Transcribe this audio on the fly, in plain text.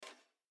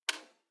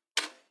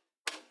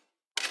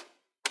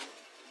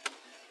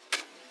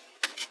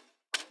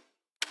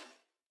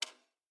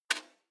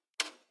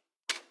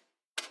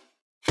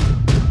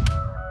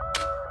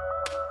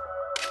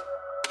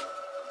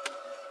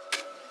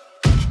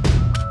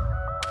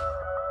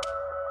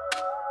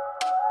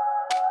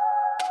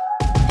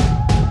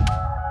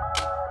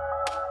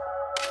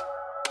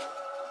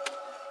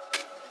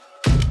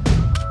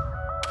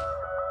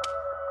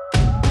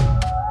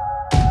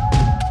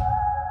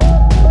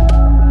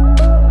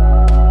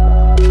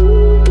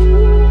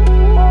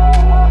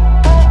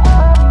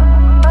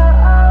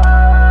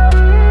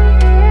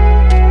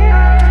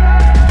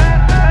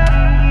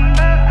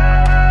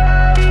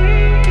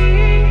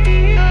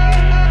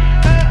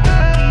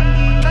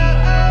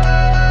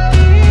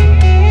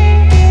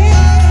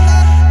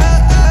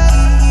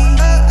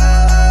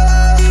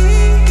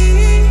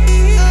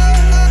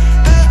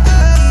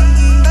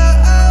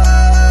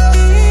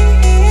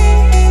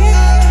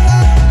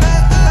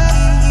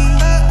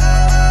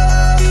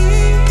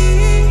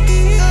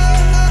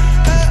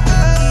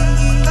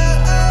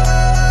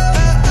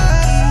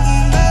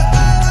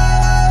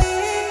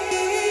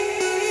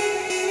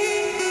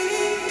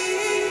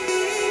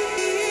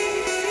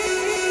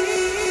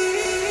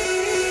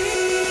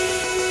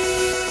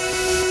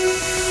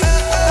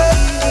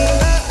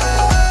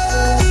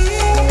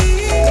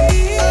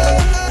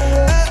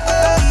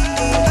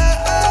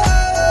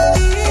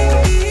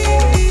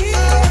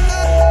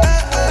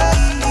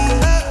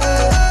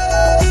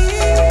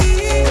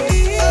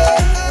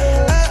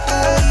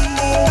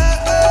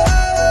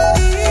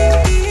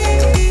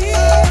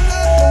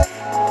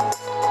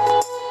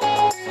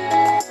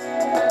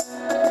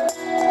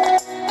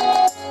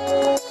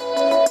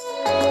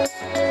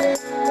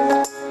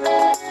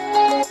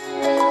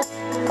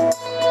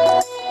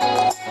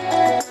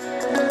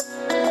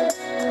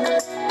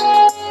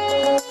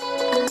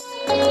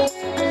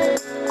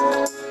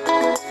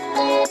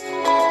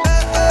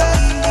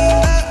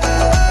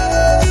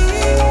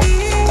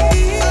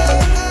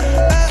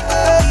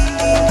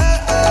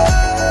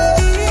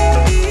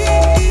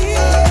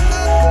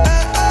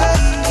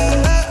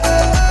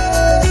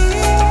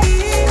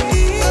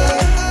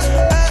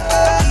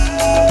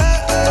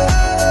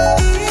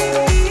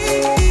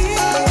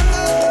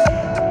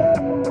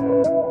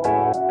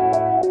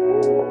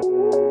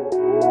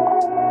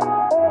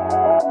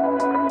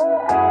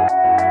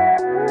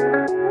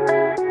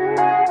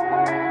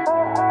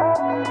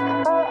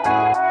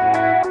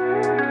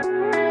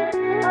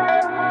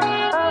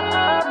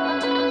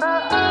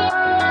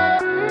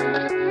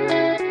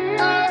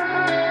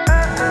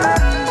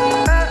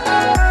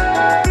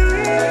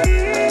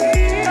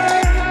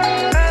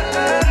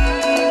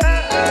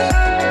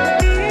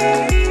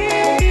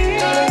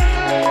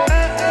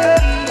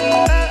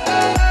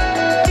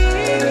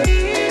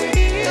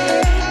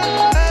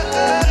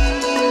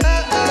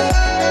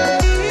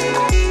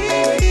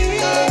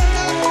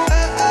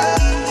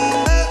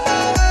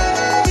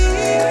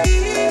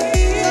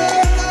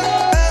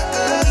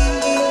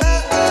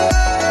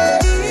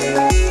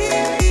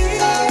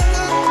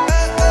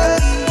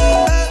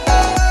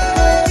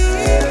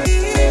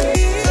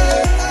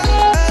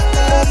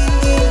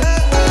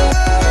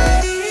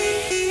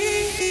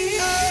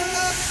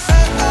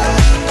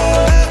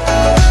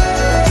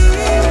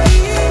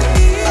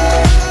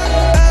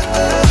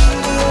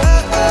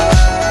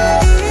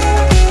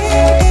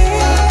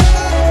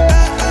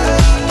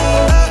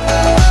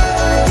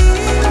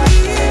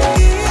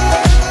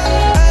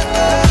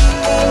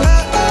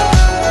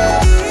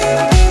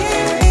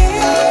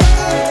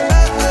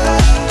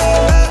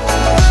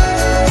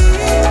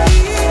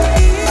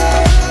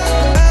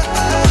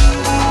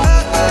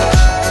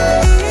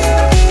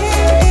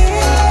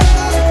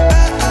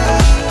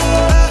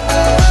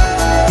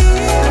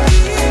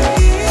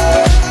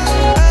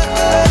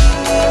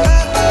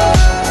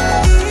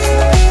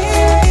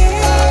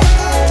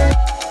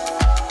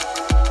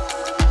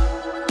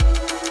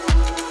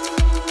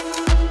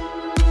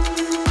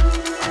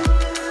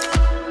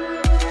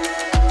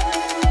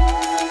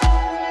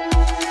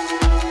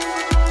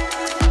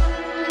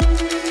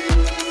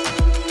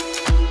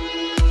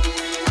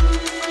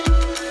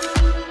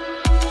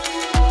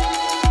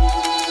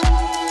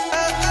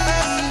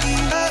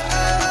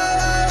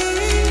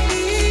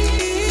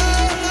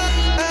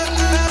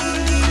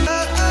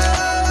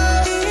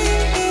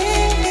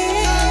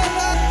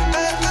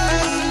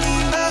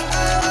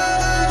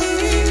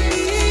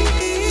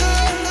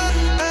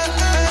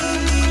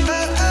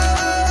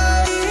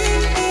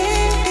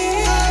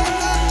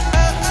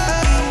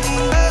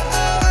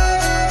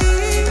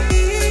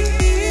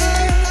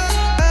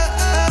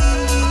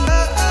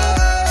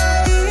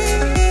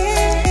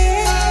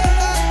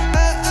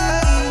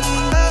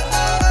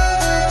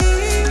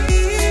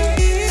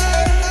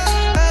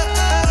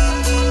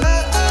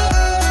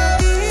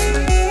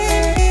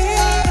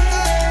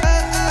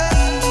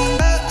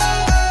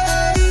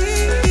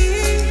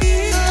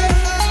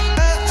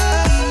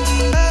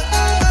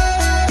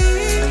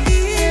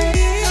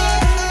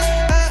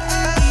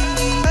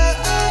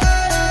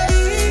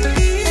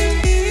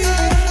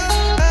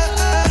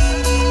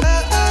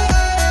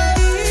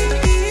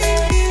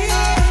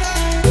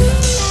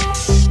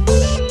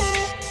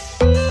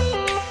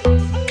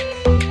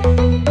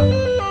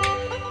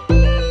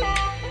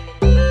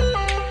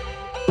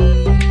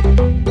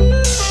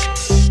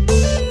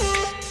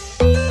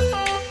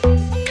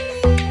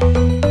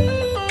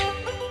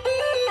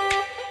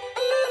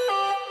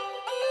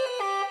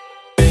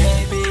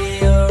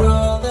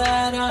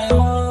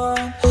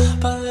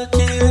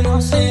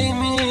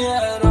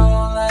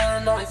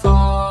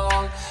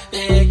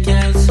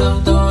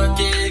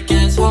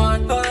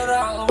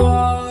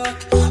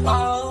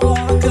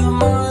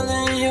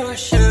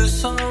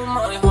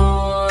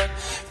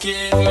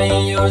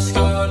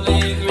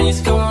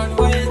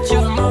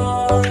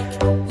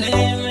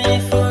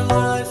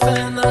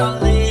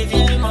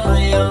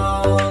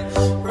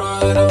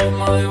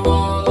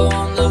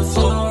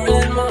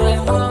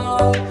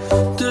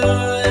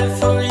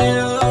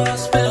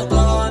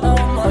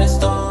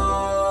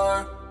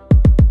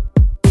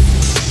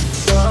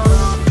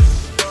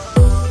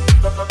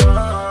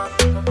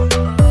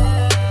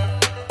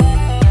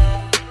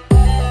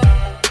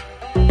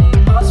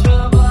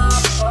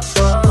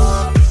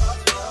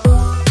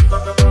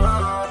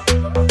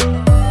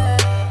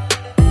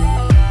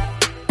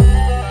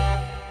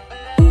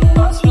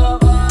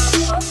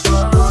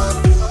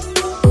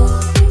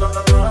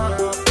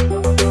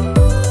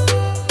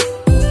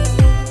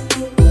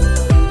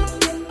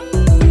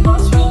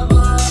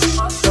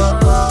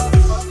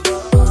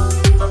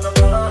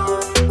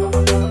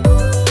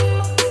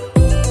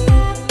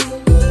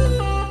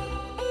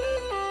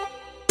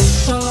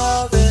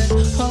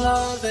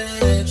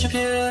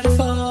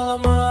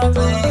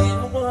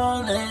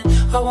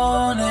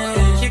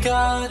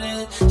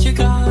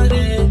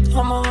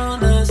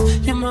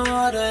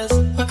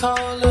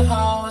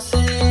I see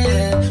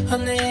it.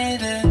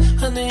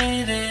 I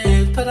need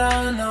it, but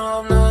I know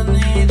I'm not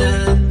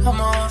needed.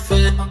 I'm off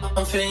it,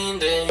 I'm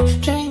fiending.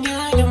 Drain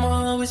gang, I'm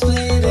always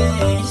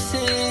bleeding.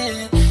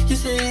 You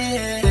see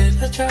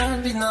it. I try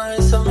and be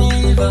nice, I'm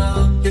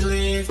evil. You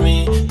leave me,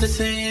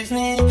 deceive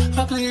me.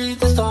 I bleed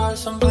the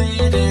stars, I'm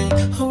bleeding.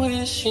 I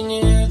wish you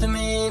knew the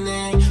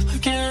meaning. I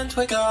can't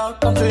wake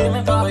up, I'm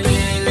dreaming about you.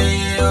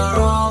 You're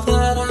all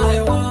that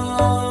I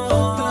want,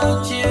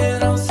 but you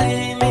don't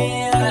see me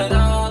at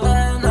all,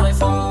 and I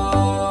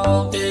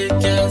fall. It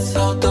gets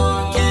so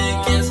dark,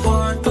 it gets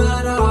hard,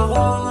 but I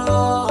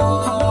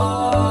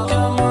walk.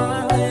 Come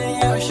on, lay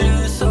your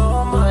shoes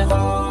on my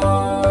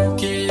heart.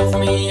 Give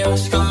me your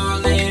scar,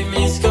 leave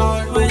me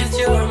scarred with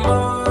your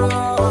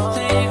mark.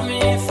 Leave me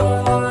for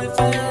life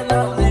and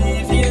I'll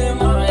leave you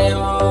my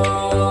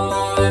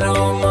all. Right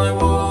on my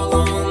wall,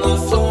 on the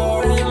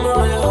floor in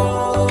my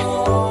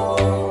hall.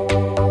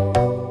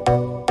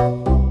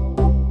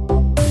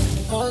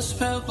 I'll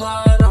spill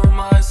blood on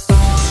my star.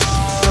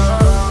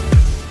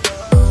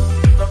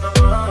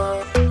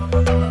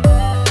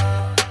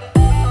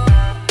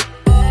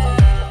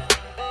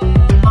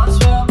 I'll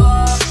spill blood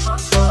on my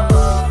star.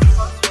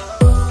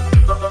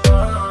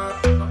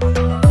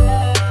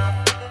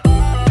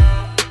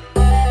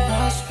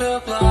 I'll spill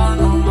blood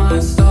on my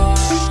star.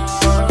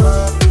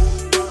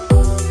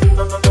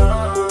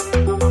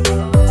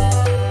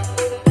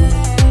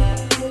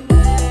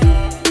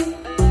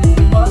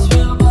 I'll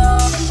spill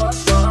blood on my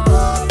star.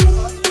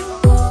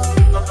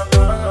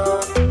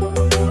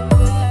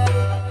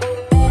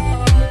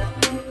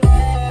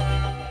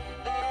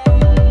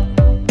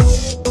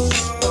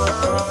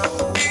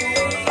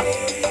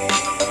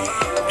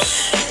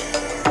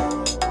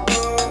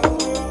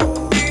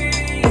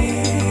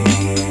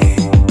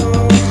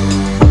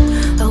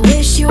 I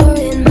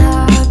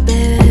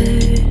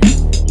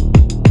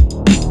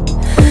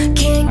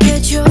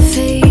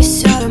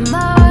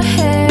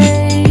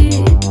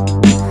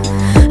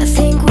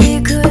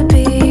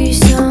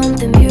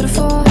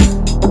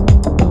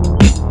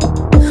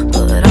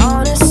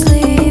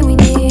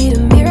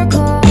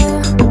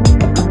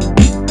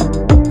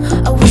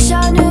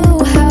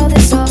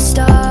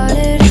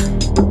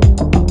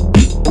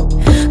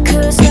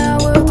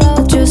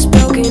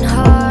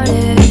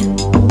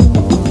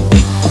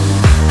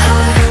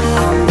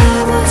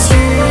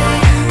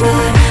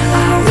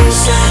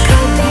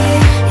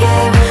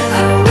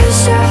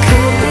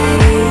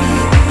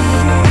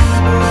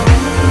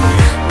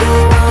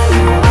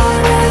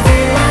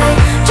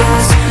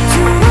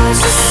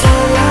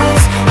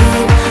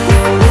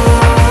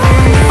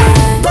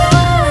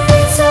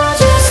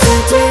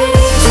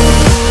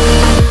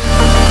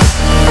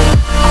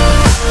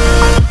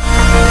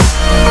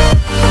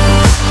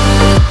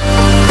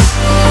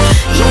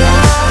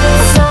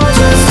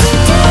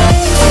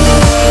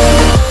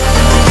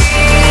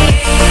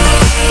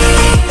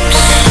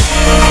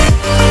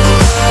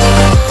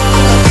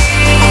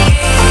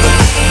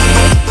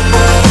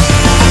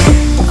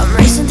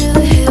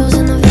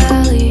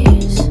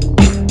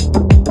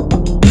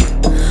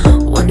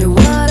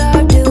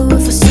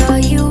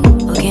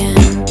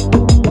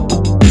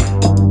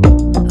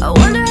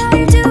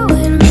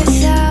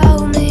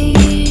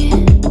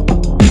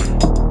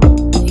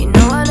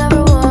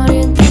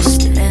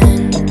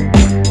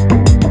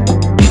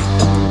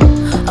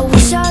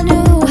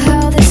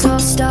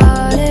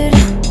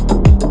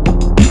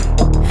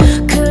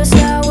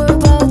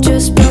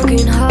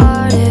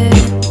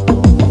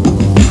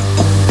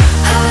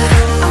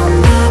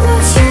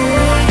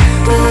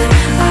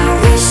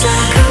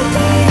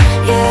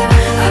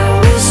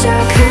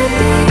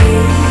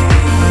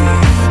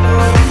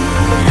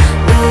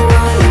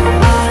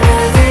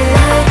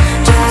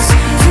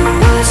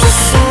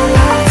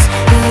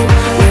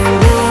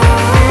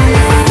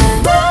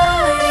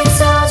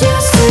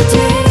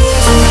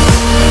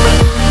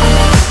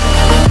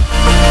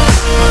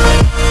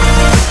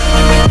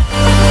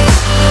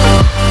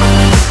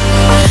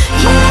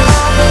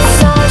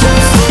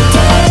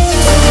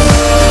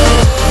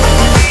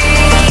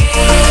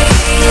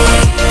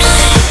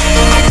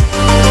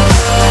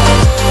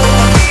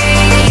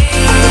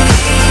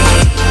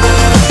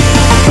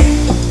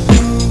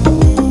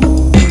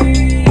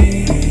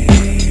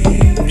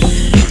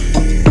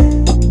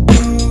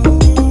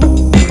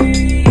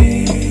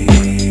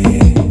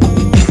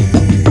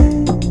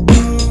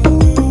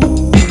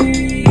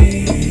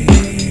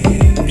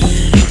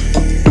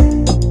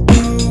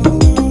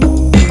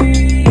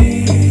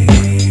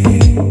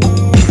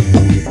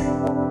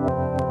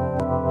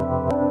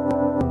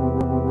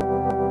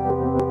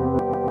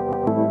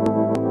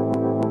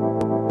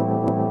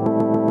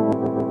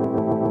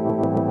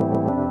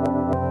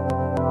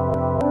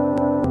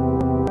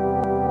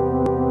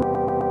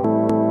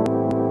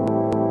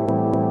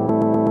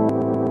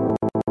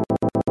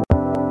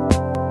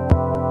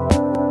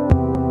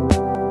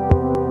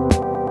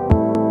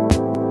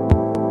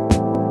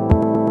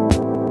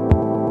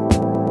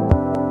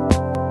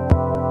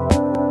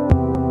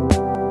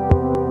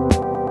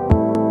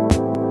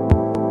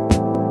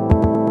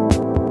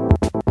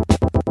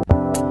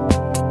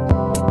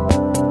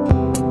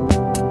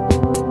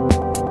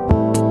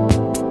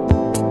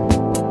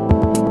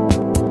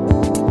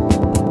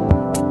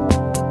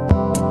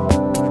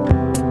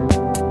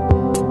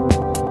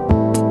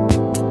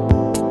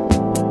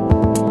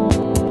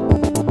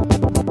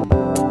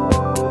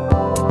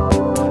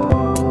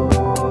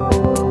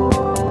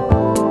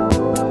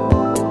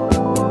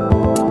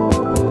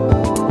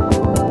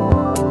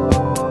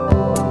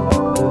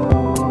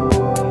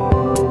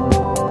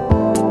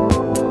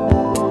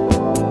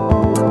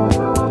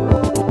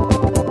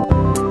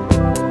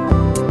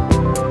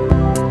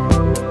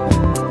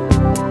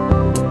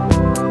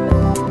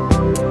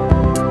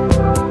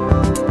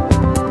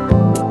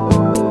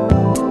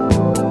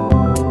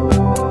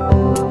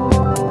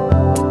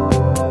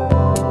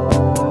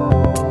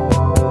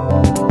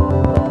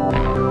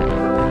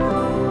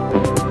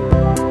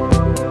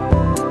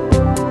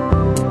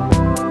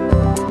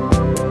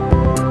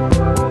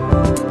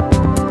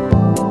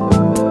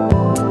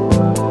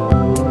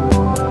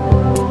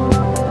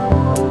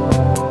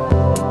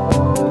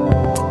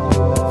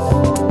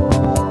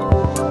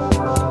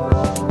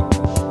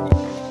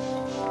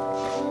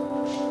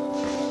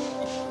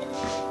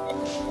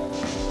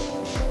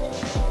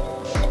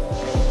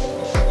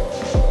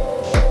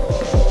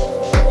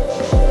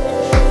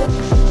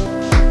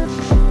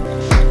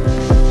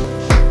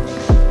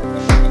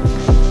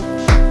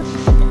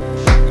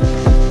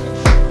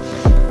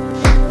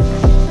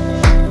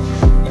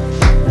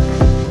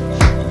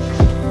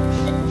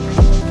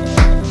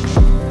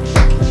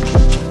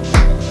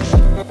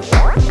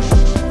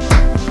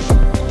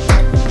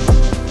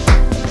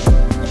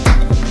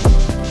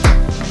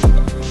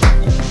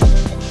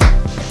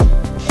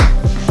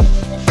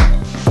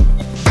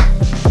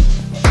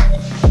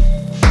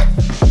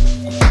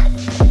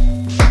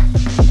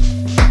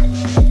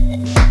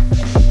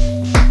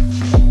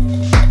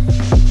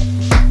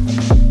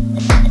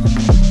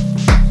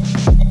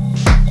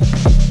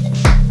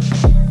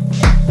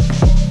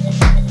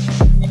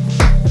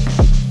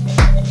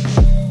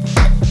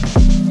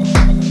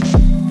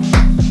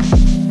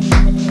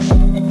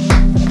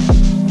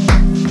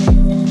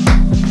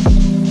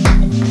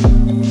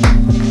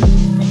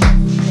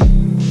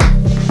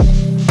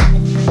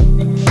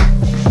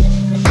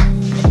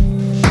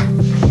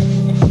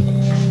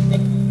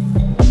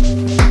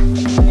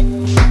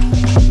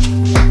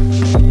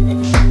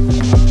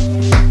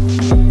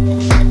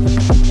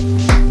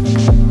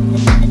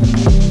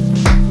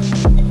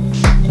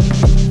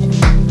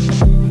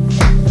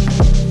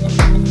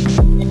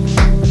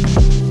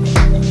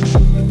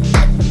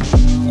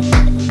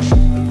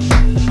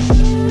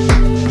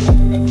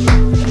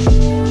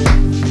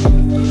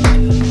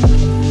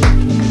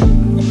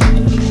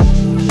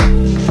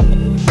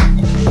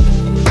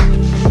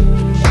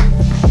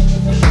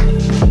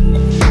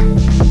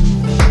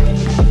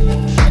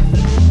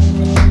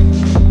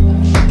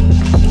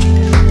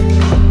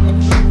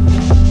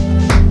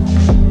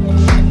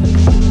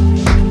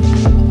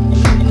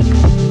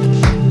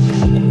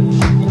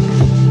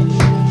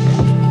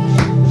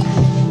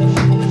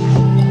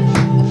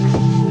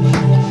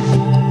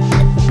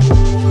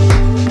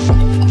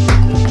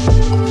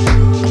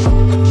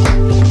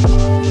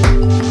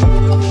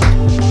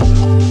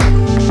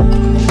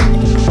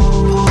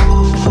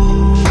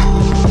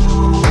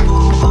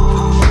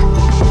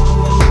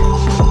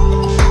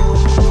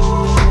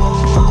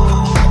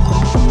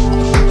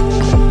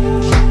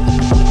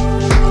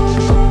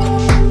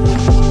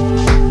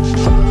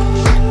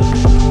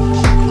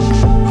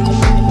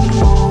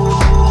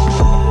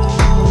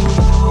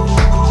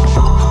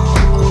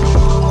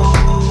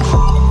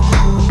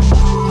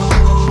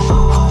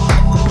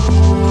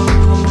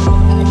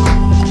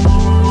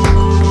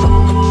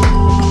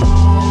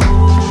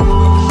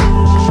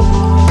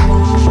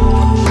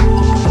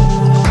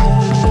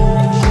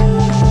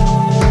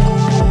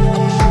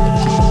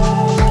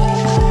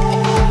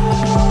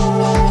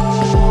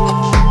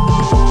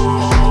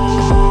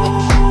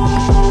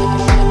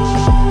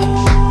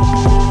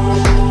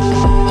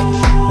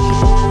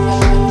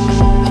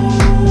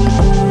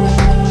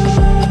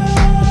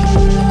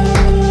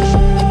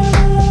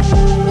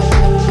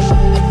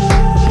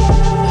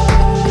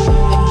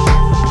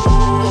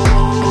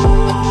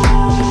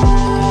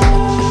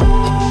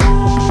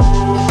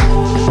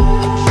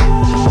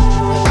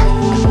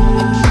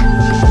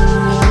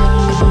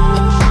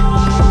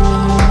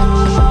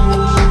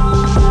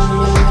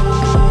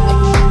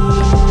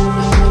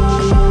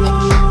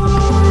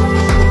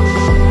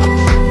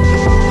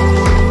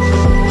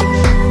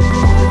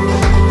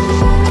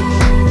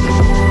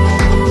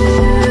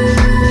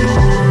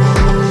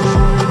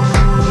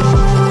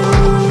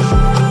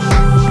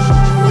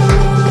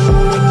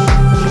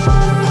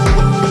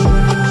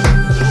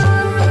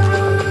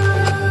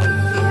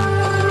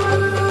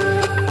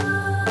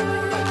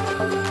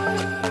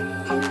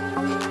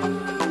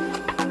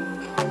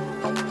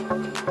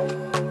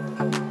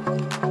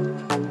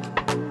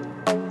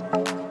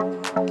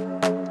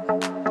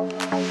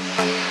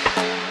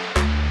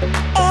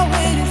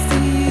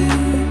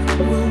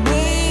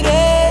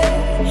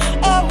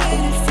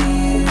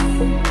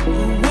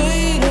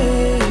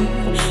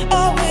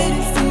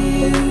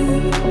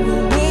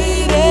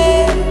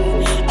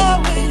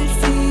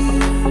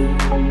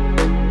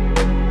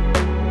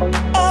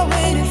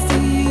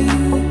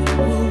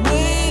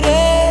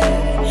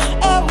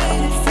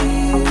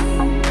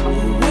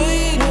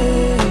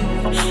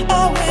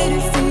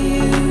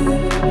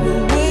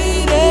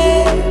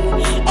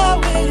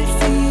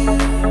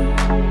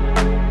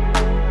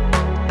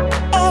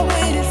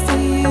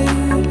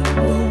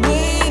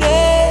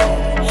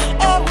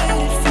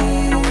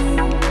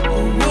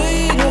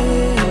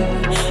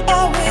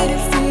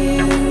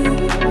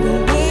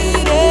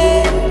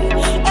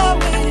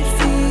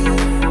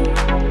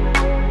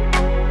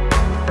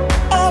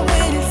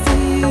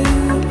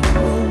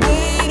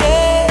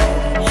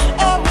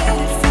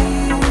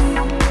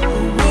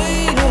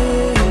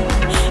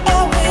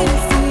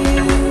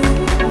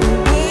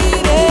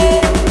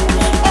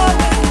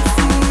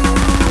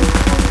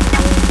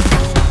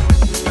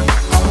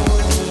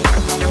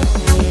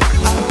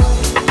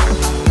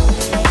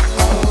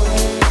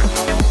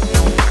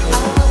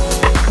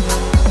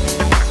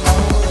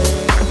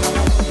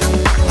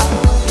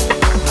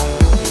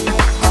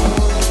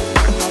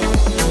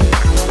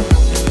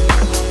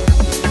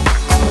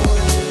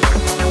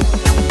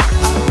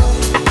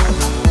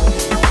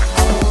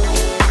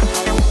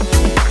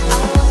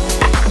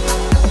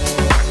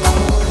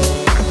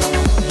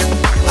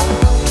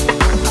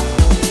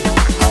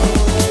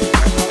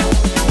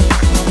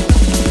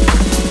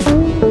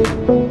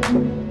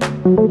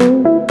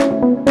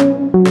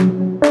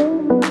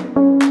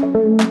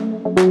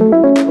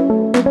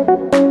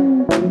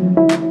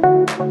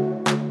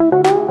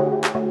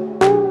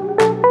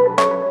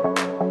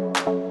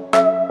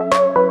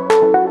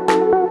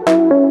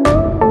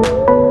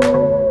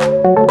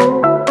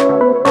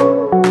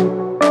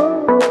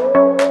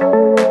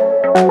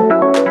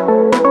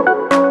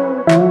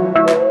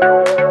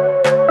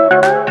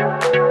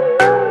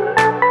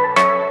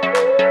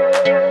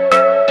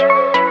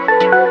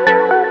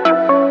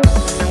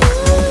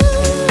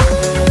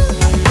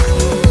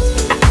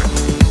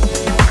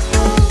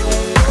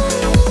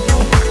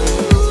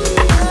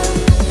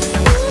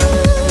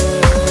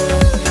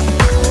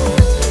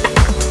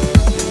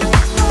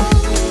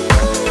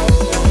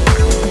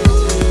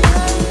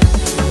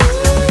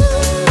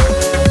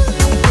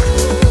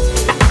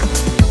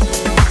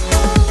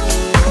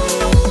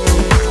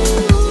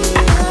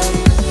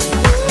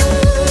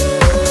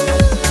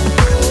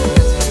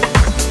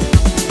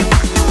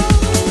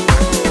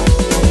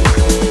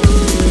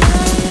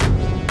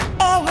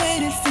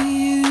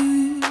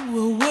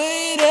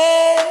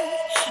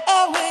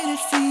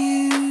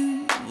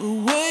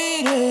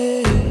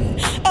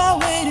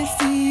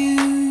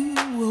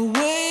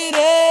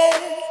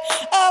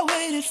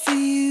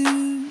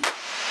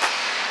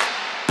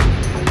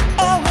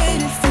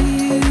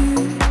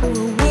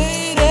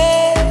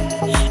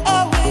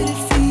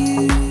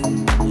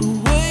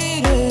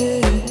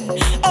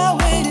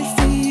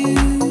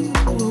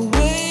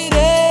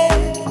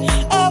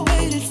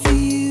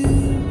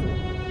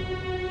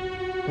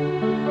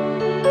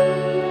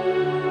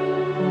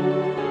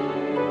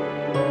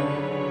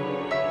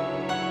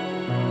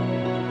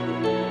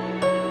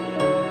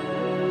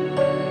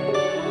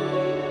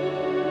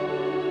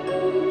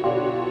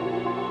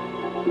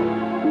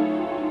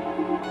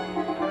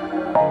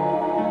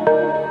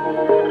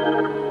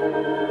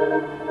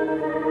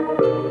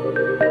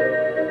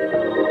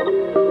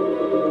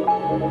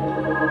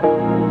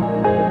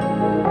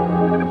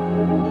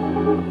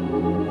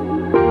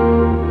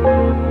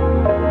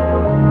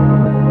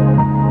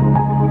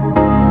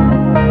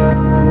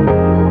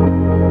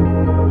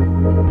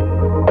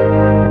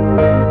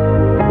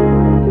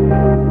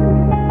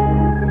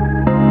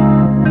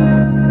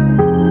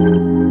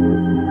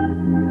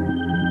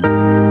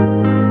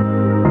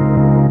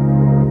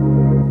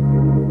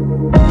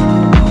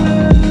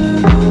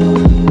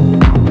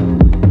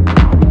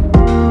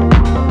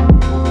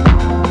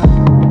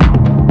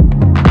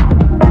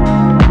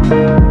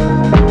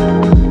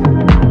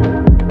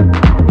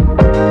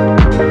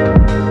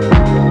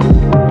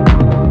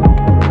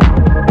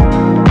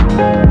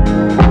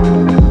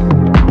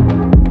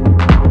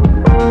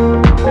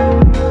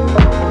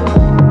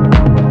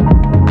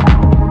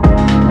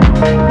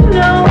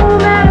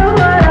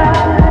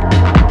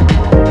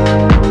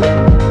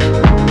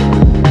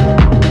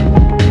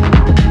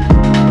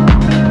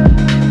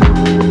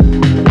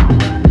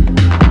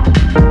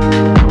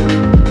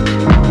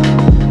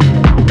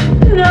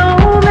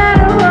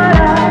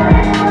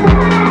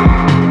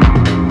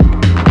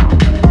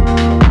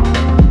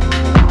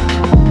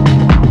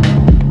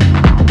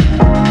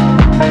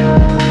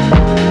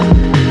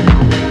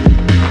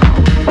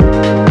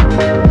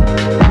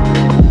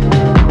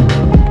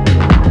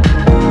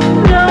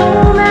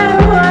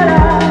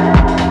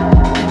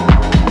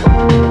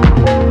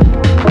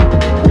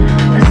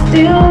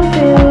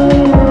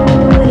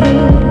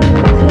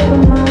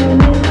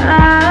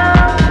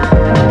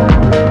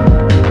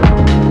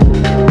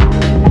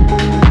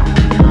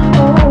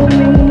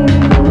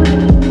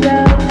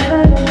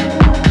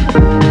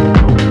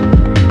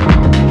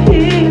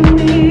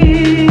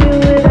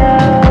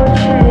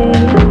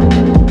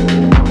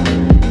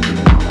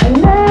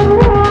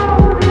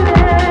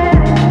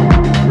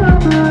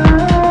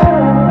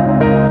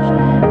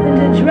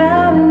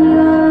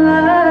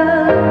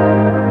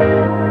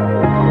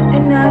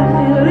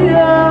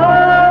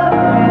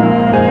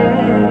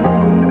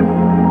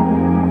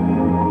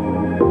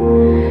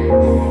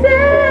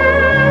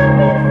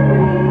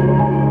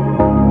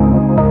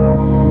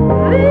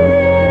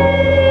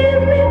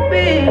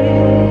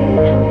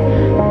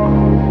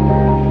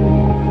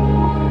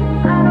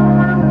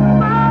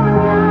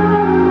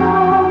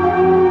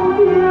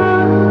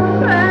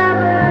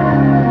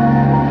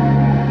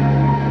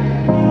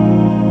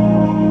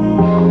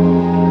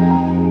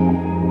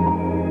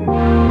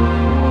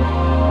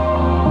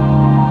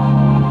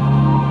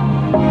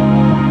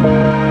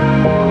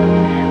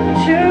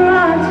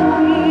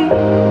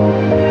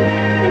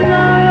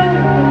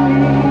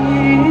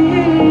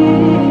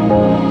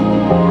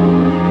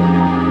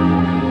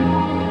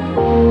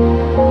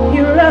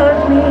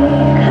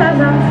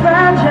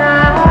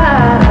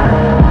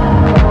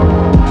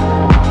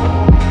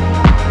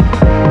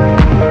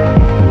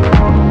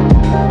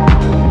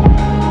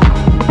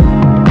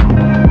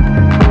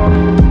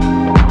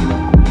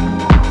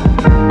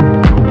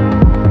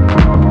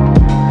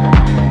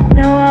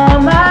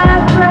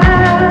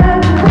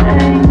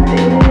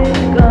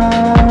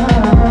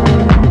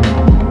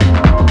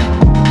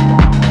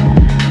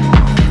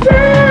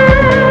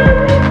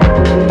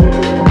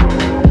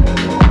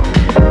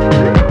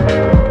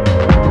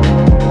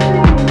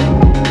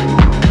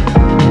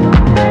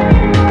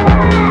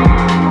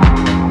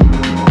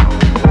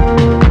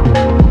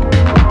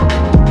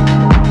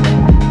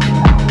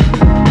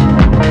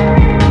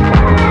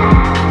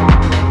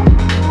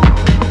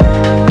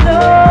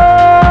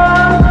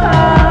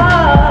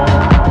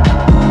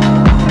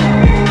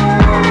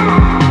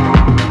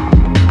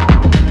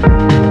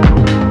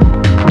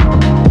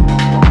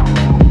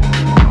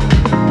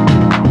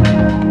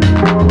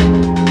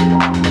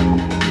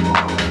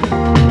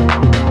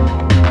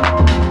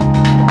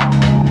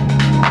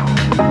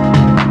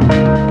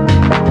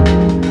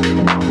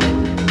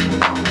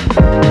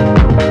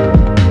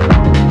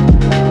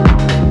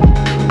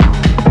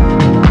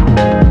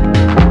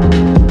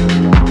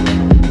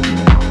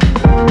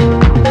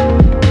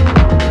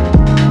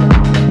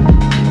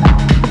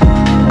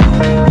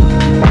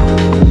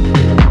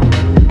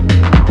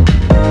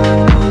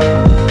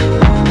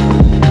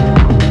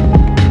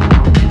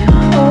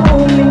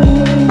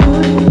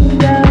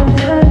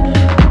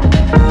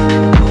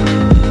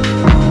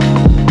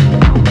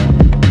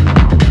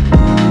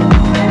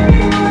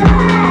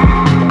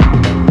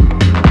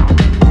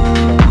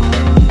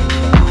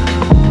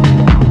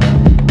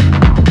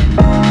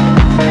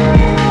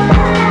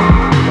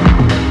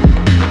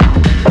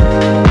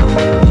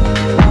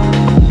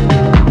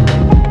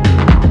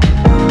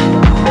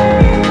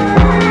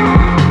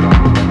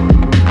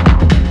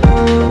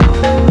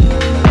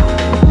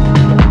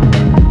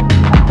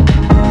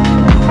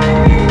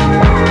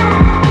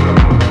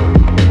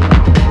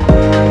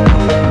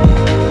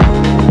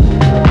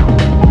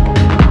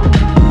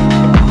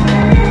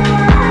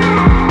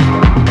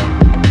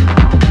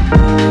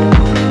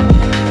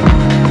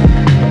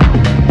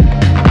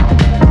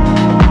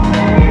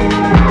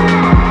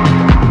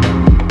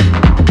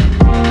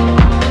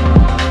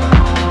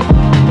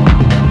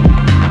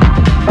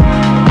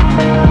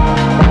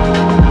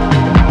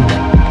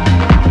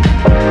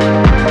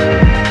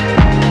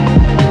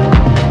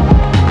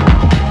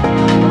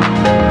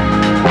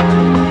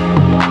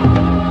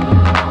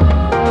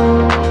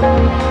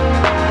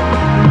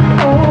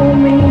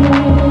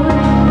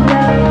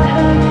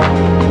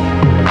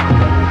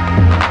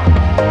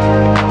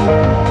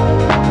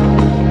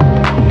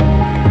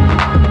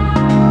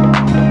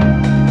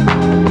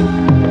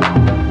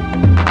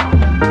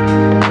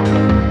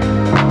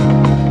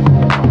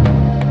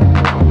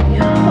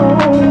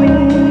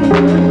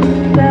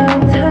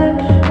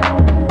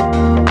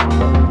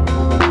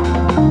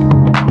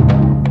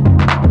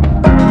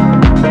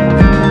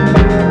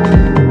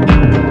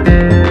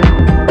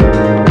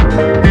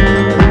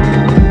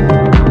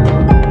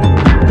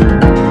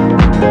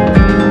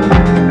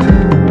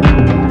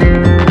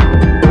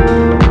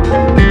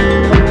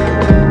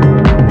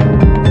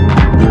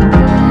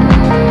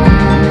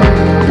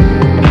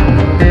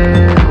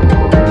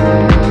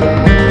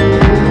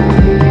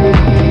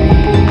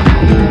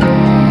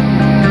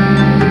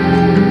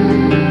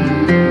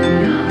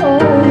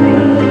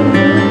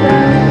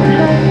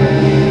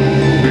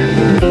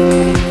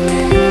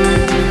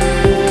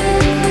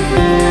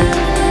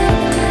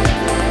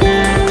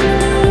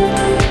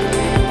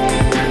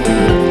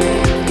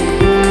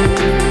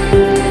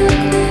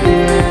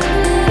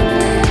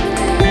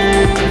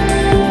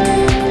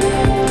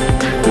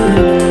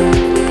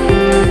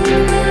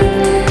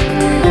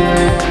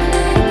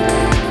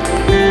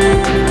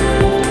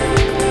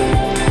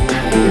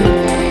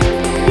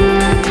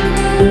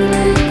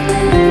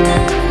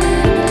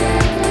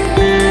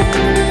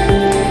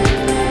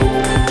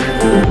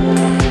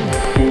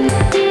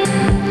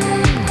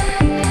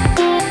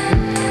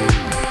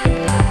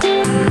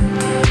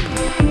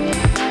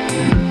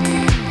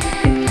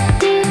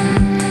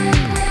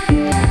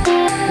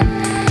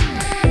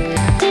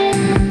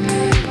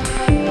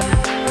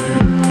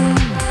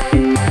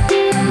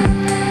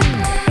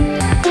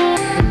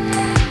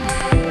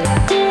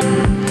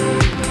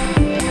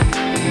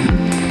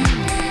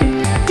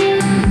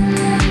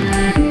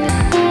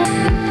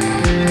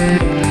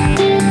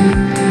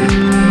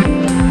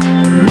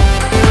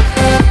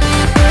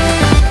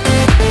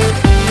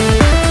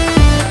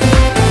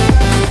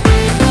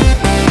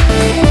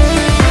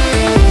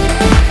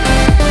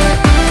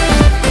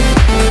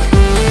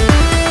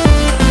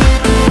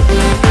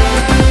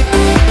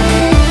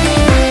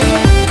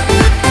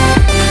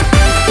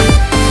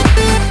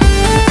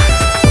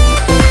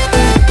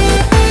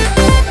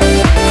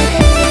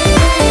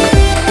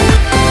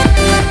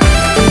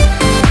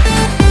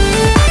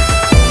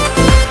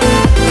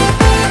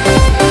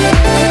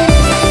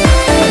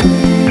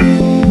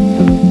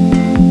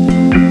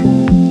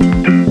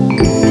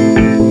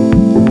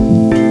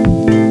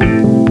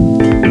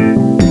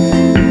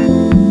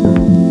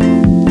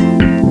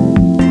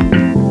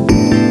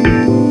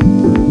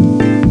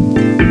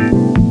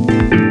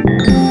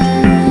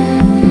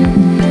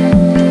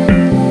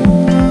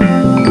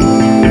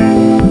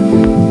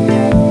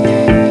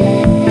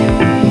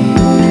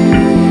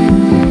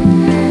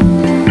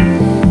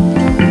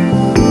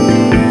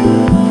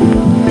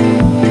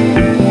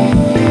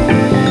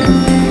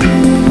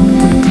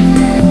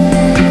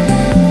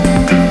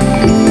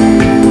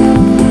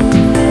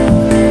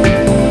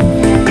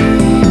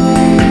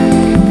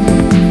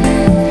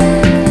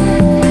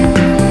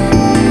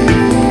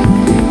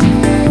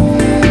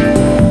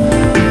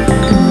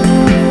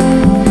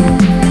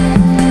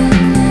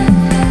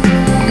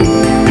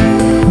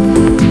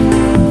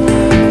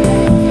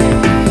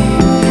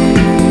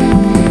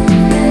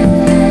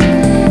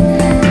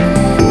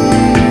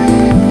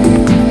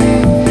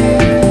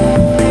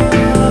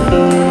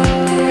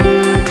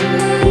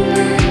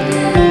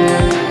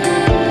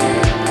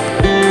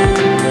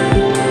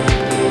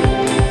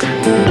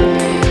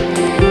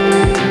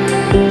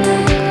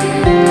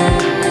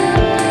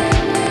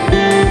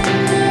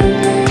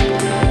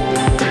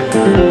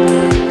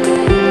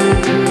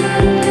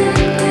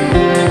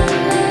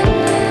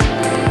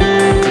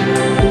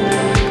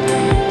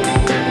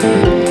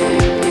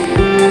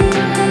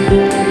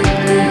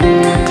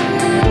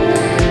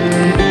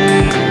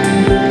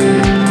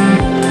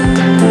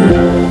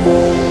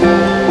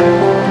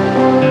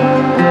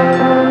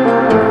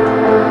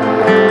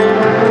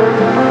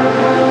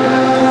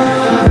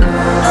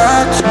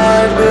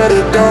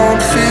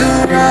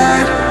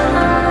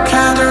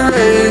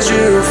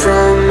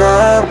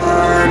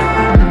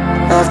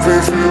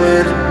been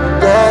feeling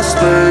lost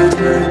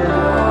lately.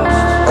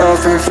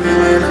 I've been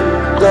feeling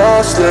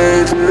lost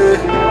lately.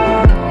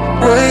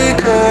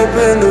 Wake up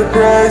in the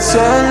bright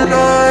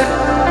sunlight.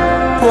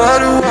 Why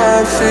do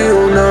I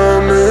feel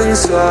numb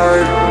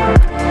inside?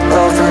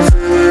 I've been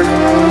feeling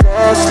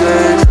lost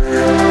lately.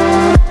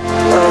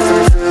 I've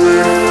been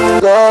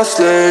feeling lost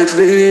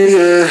lately,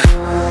 yeah.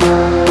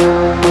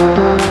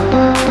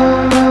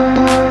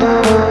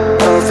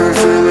 I've been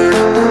feeling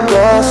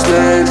lost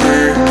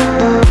lately.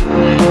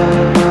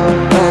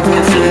 I've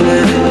been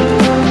feeling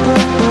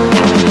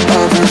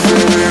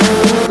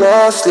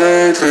lost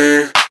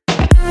lately.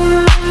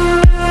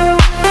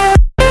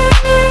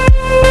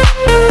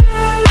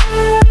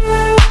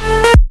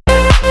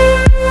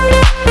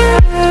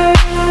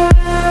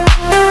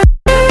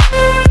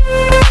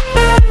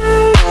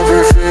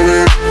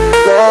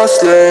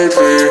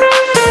 Lately.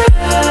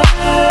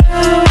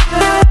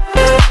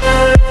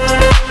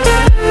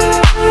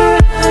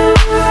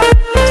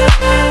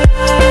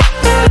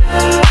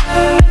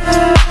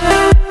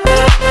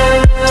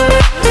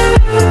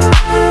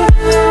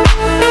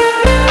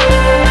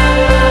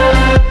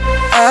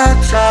 I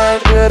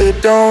tried but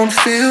it don't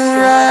feel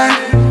right.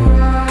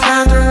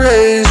 Can't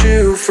erase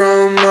you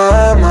from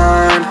my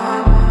mind.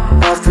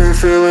 I've been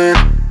feeling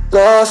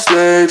lost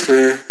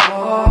lately.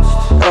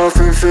 I've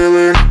been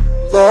feeling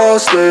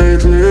lost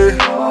lately.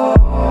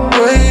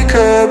 Wake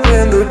up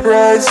in the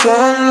bright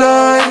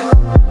sunlight.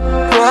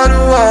 Why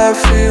do I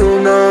feel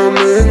numb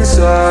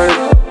inside?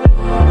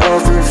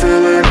 I've been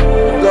feeling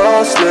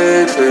lost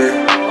lately.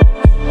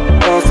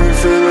 I've been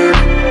feeling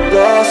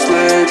lost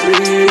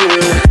lately,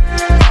 yeah.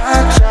 I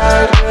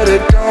tried but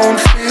it don't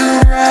feel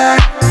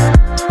right.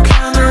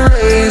 Can't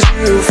erase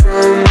you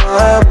from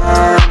my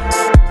mind.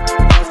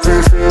 I've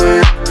been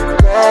feeling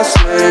lost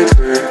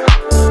lately.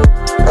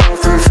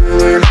 I've been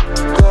feeling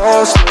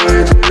lost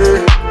lately.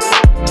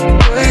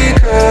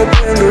 Wake up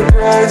in the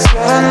bright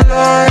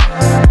sunlight.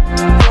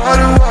 Why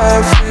do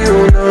I feel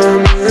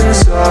numb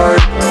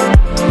inside?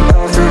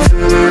 I've been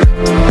feeling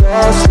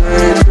lost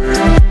lately.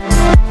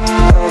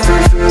 I've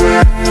been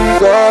feeling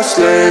lost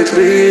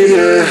lately,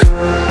 yeah.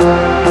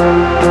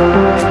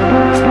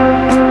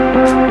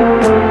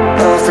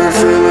 I've been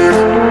feeling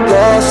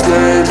lost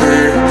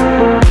lately.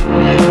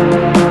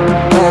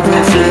 I've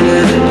been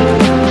feeling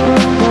lost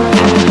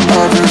lately.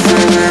 I've been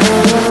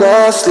feeling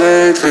lost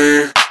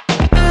lately.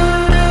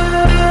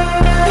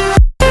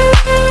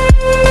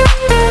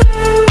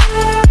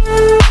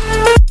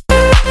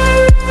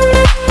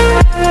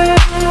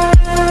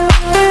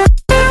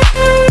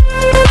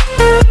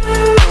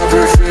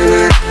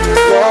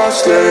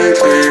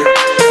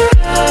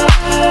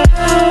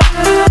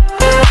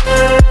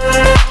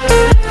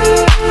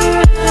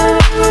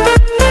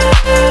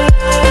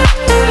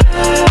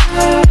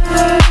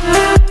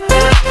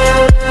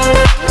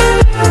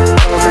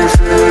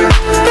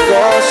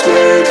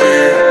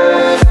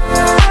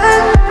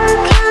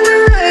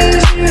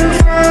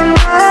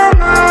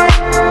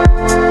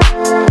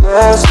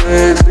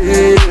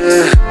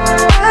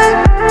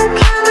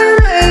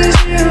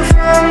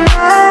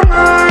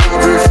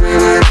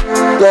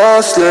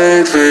 Lost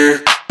lately.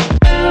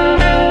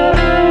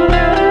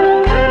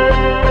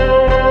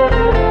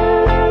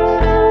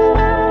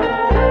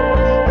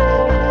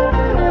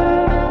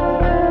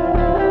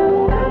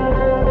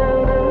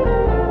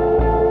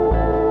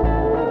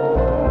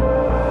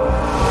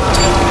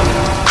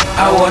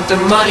 I want the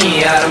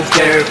money, I don't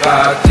care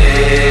about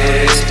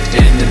this.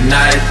 In the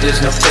night,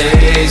 there's no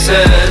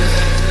faces.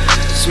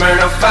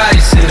 Smirnoff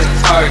Ice in the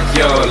park,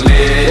 you're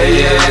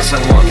lit. Yes,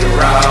 I'm walking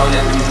around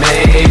in the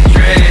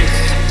Matrix.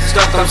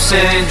 Stockholm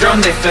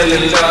Syndrome, they fell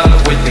in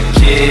love with the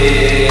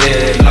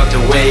kid. Love the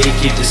way he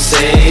keeps it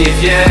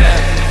safe, yeah.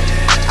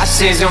 I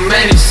seen so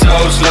many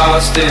souls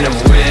lost in a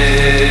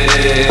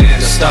wind.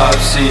 Stop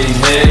seeing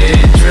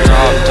hatred.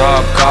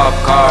 Top cop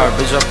car,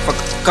 bitch, I fuck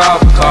a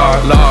cop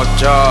car. Lock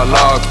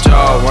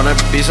jaw, wanna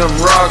be some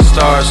rock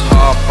stars.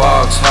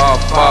 Hot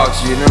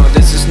box, you know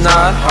this is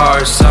not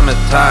hard.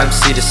 Summertime,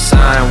 see the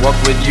sign, walk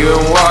with you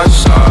and watch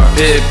stars.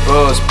 Big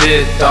bulls,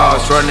 big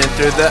dogs, running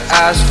through the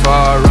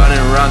asphalt. Running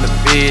around the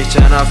beach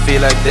and I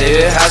feel like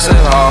David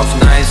Hasselhoff.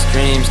 Nice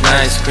dreams,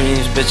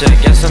 bitch, I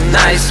get some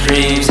nice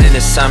dreams. In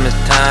the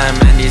summertime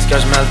and these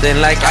girls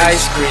melting like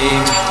ice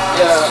cream.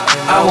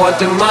 Yeah, I want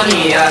the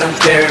money, I don't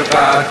care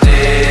about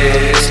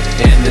this.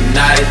 In the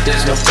night,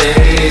 there's no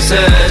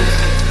faces.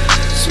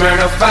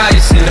 Smirnoff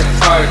Ice in the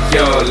park,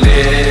 you're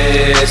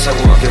lit. I'm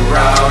walking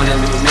around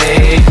in the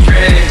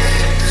Matrix.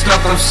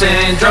 Stockholm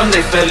Syndrome,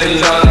 they fell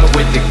in love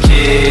with the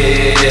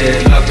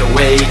kid. Love the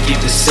way he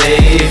keeps it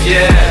safe,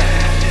 yeah.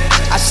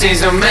 I seen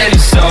so many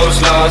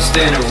souls lost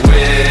in a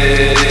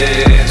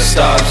wind.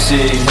 Stop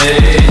seeing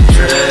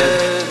hatred.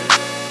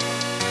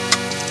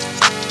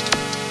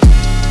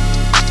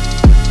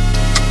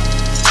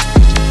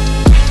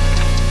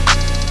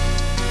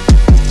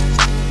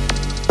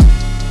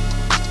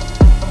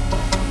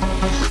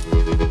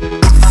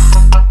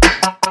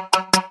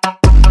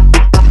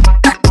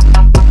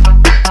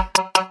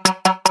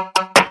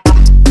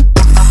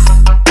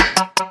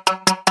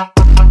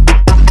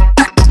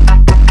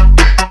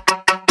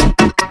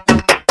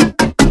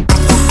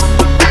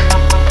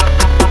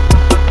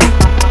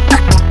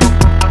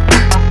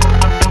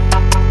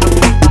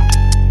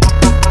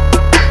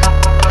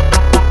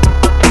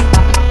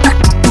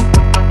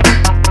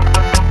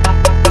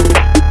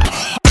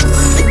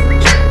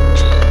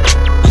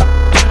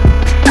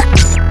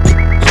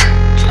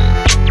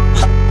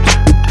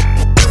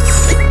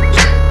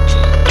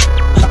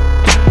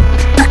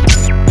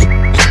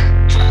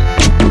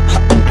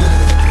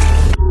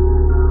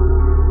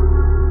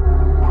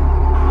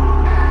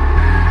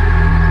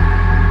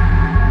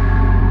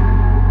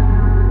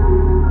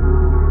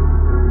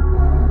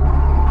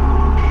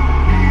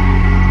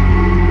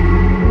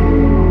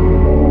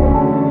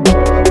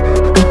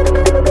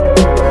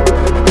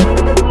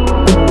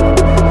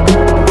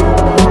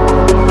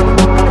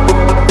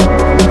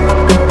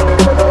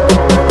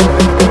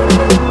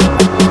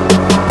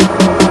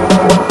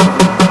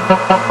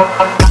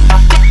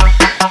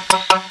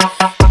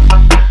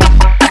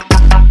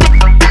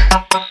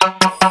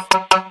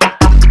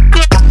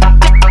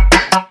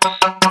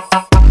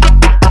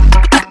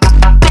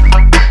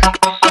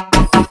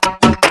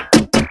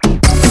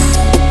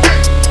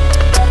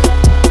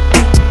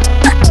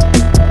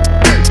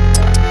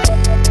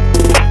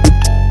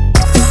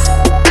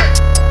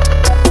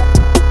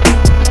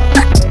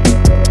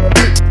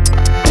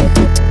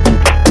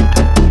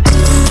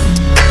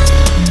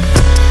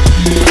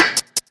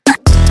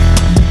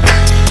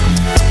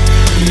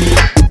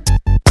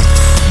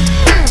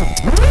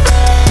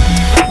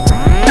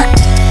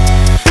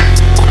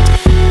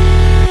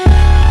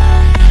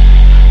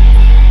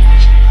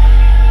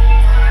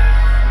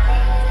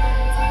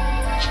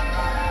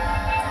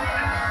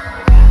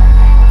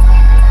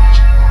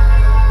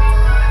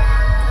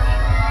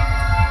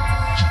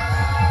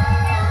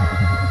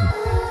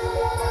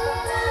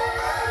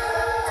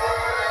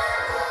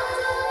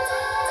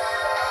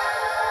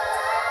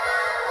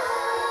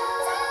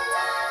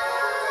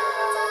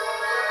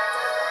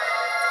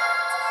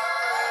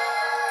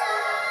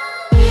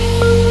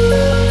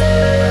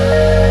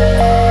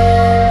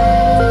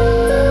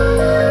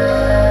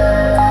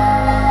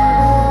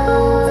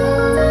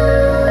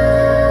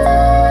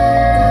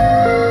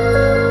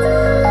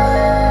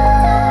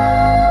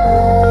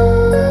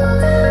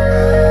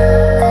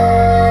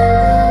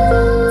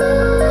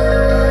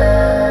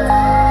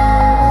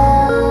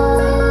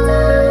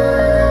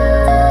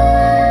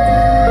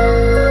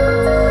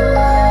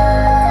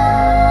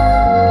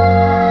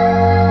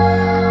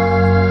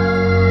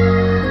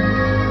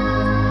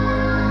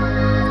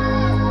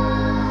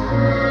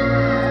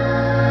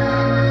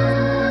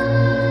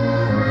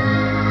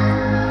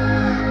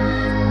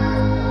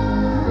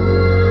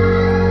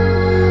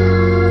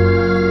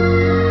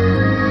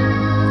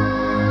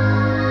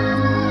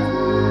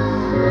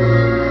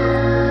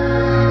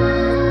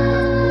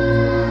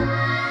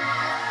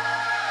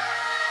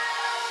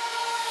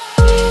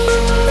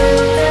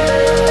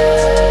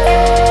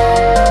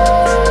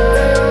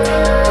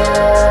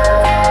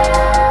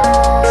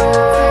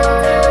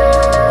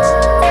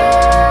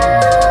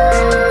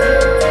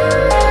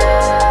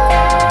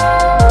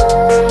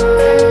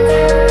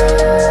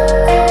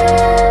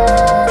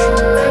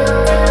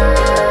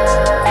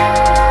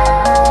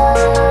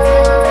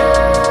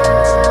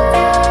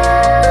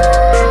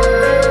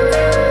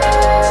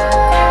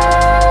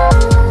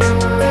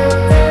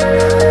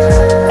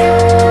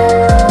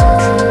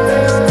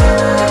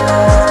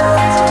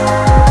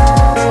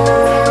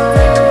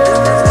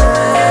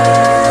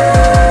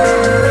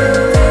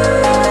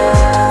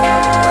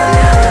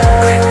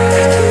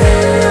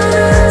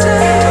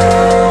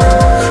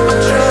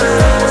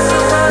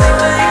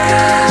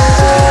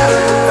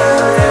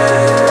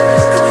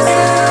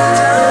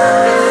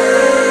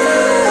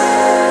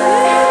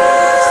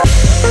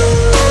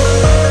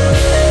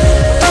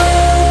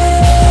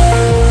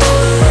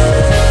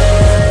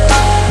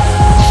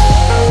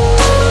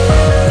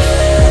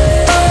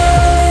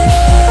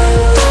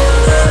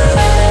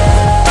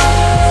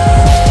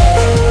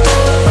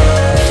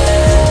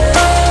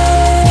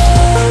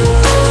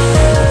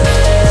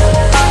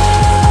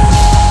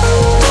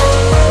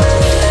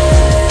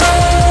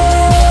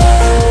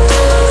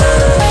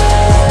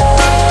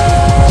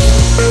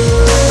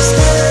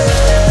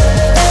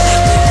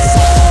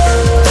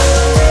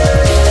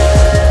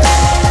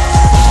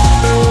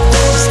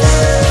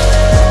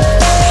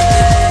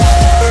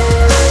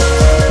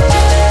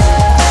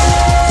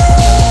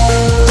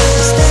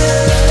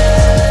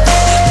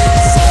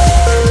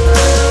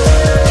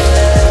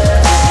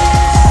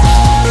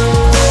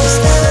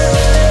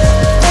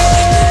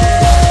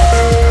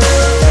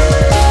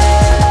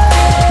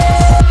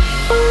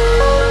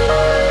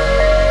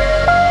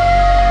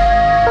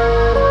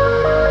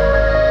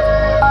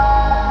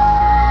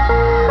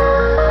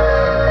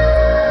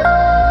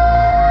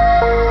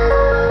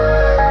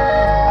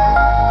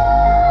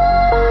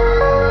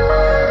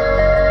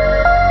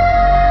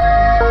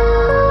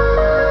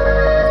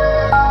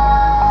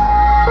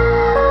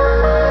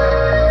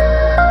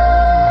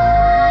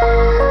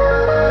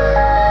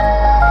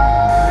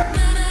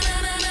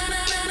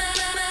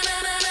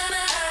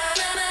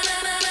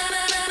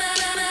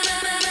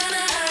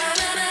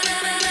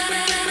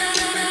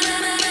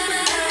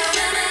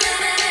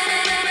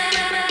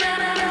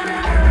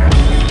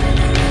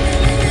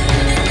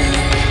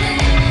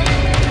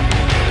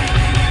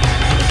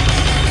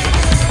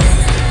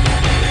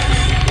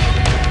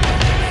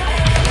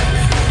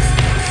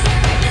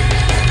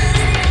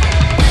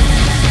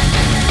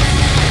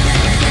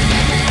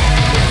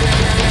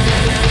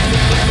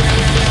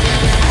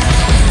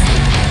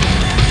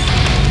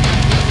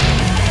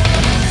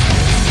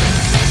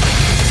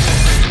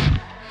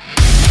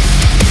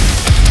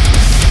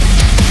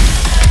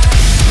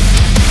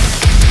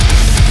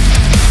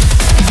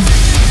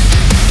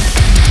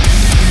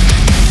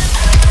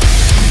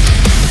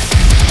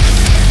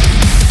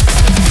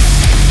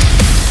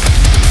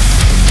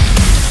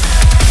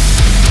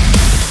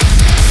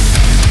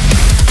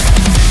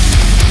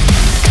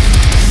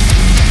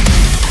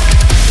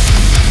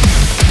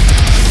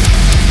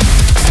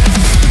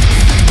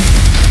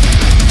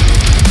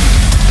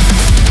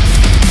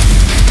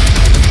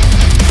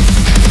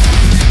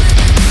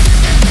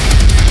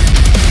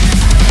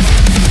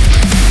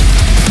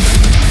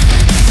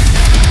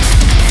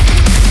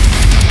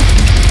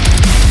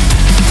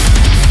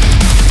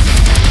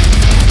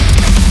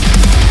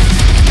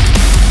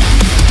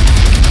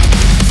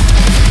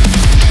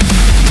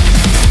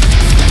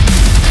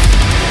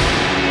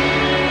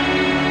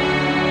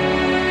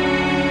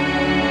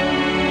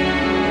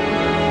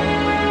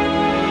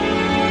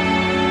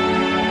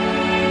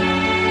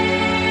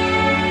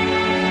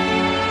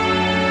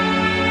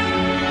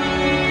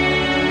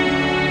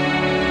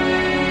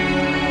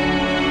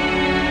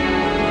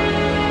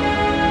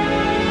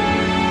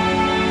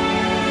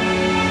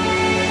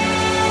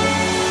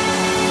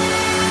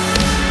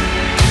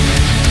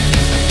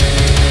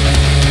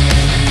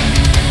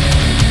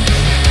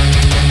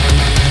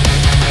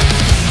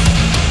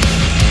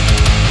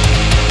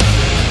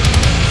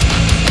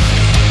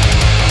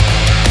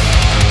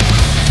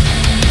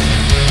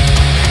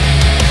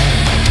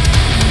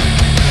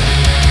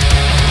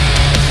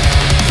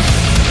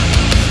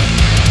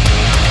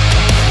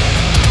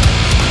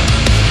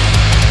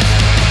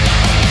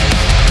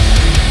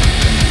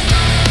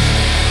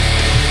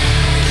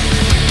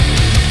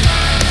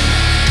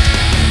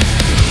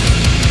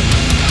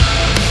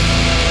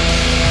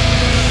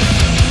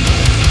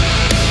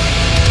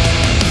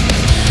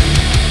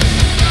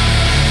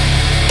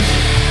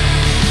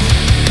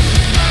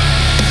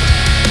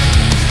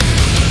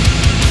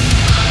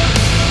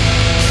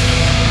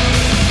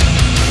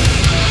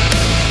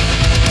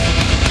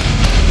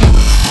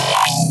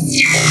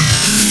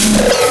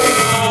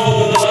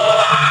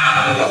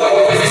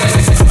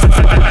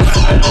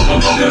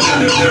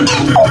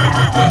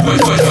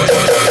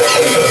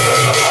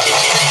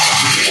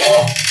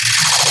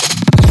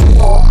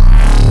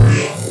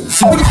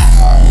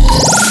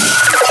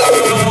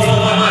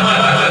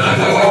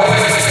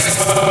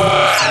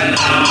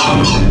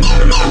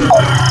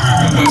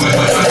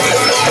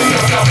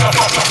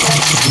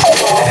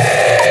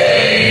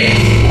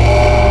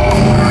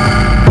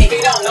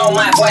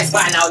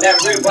 By now, then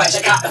rude boy,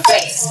 check out the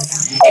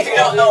face. If you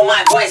don't know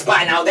my voice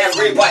by now, then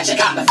rude boy, check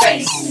out the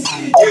face.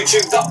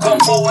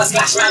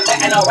 YouTube.com/man,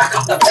 better know rack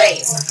up the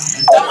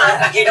place. Don't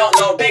act like you don't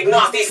know, Big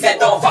Nasty said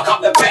don't fuck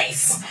up the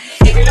bass.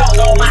 If you don't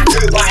know my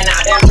crew by now,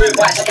 then rude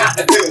boy, check out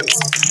the goons.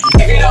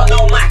 If you don't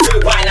know my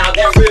crew by now,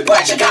 then rude boy,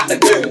 check out the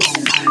goons.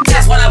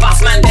 Test one of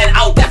us, man, then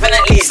I'll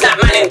definitely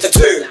snap man into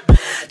two.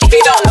 If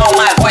you don't know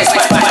my voice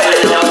by now,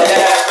 then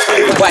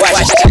rude boy,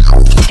 check out.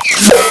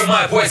 Know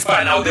my voice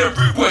by now, then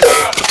rude boy,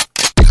 check out.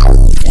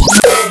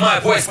 Know my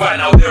voice by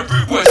now, then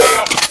rude boy, check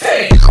out.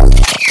 Hey.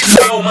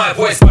 Know my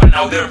voice by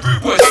now, then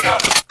rude boy, check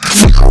out.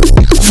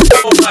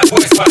 Know my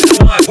voice by,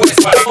 know my voice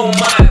by, know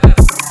my.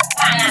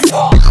 And that's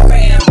all.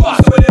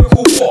 Bust with a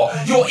lyrical war.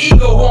 Your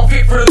ego won't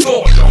fit through the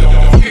door.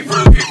 Fit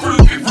through.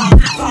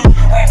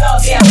 With no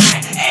TLI,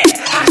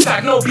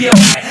 Hashtag no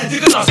BLI. You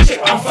can ask shit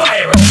on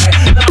fire.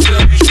 Now I'm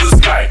gonna reach the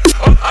sky.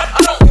 I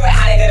don't do it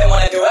how they didn't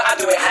wanna do it. I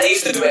do it how they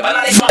used to do it, but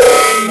now they can't do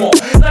it anymore.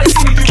 Now they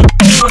see me do it,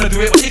 they wanna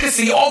do it, but you can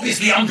see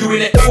obviously I'm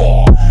doing it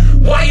for.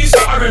 Why are you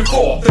stuttering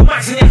for? The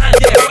mic's in your hand,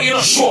 yeah, but you're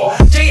not sure.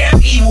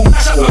 JME will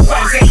mash up my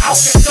fans, get out,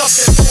 get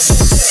dusted.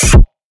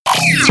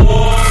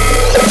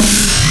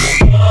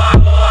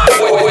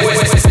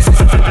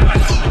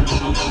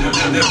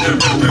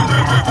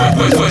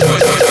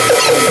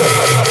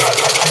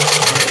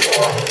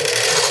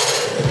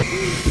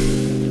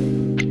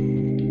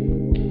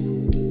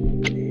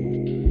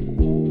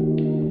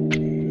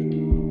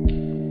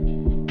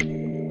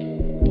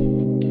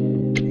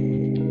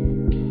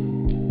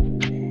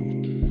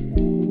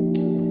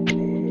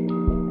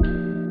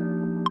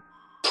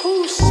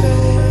 Who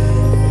said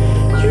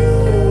you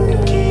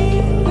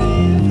can't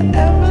live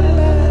ever?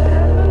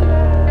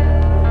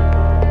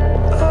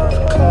 Of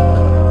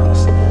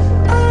course,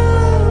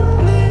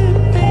 I'm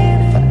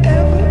living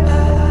forever.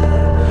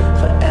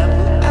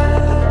 Forever I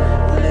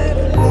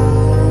live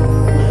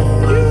long.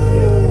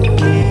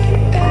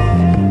 You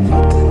can't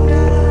ever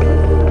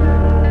deny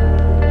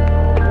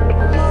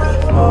my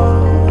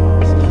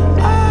faults.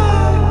 I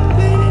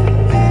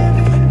live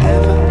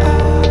forever.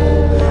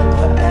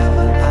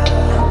 Forever I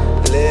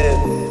live. Who said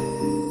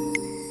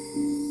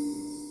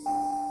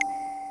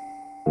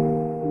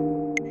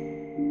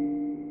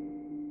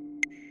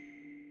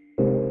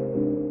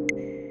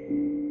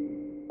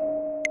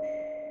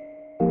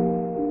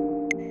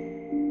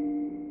can't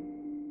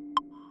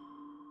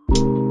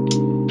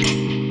live ever? Of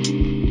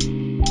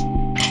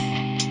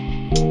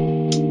course,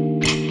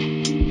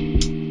 I'm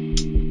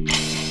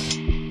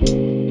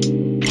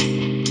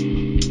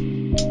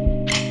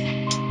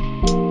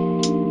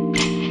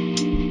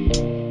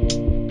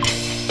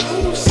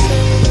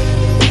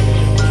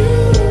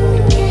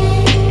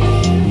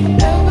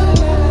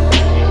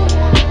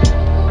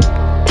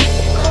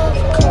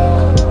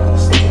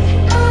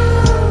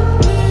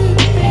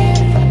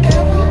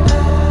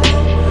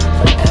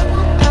forever.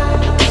 Forever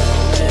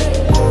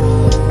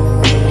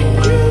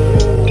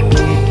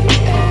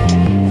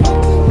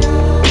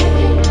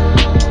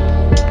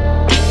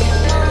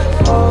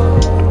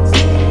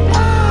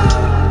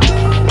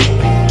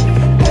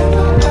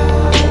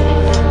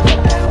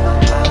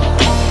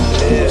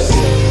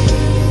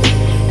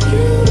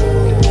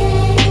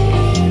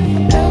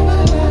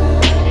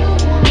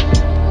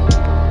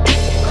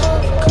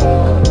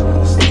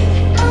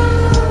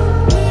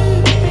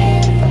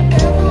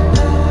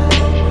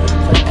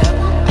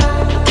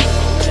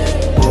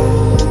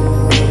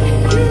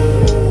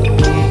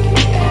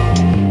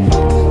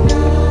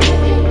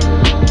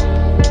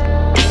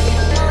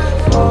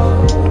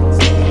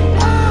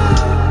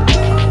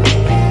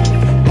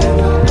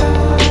long.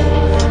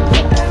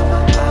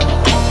 You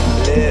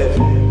can't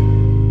ever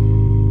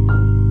deny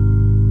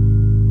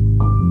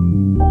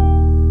my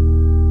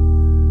faults.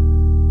 I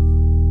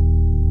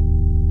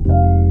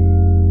live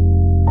forever.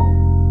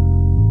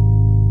 Forever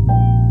I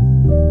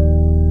live.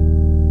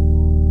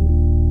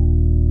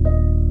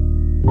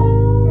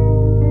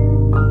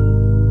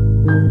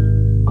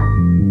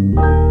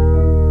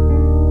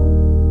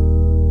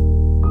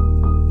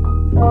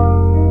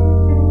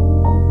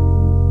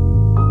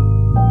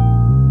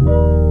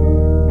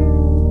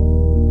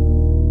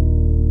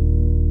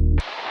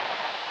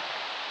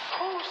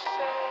 Who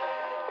said